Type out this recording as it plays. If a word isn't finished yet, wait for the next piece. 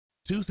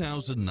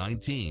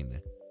2019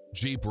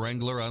 Jeep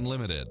Wrangler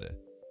Unlimited.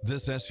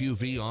 This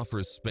SUV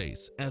offers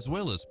space as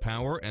well as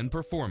power and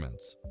performance.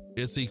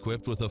 It's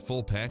equipped with a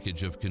full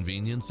package of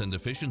convenience and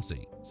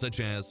efficiency, such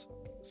as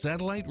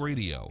satellite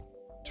radio,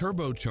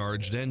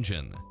 turbocharged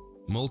engine,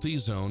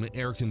 multi-zone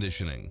air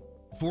conditioning,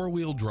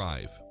 four-wheel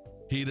drive,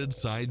 heated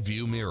side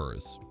view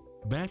mirrors,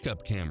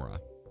 backup camera,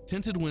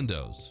 tinted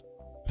windows,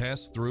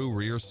 pass-through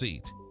rear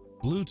seat,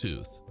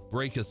 Bluetooth,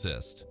 brake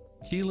assist,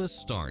 keyless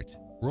start,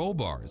 roll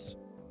bars,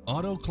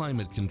 auto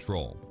climate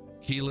control,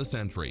 keyless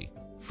entry,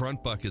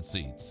 front bucket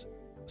seats,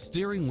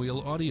 steering wheel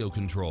audio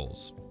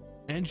controls,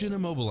 engine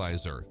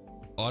immobilizer,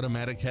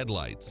 automatic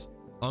headlights,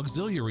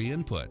 auxiliary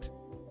input,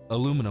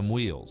 aluminum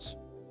wheels.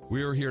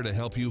 We're here to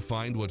help you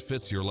find what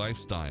fits your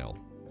lifestyle.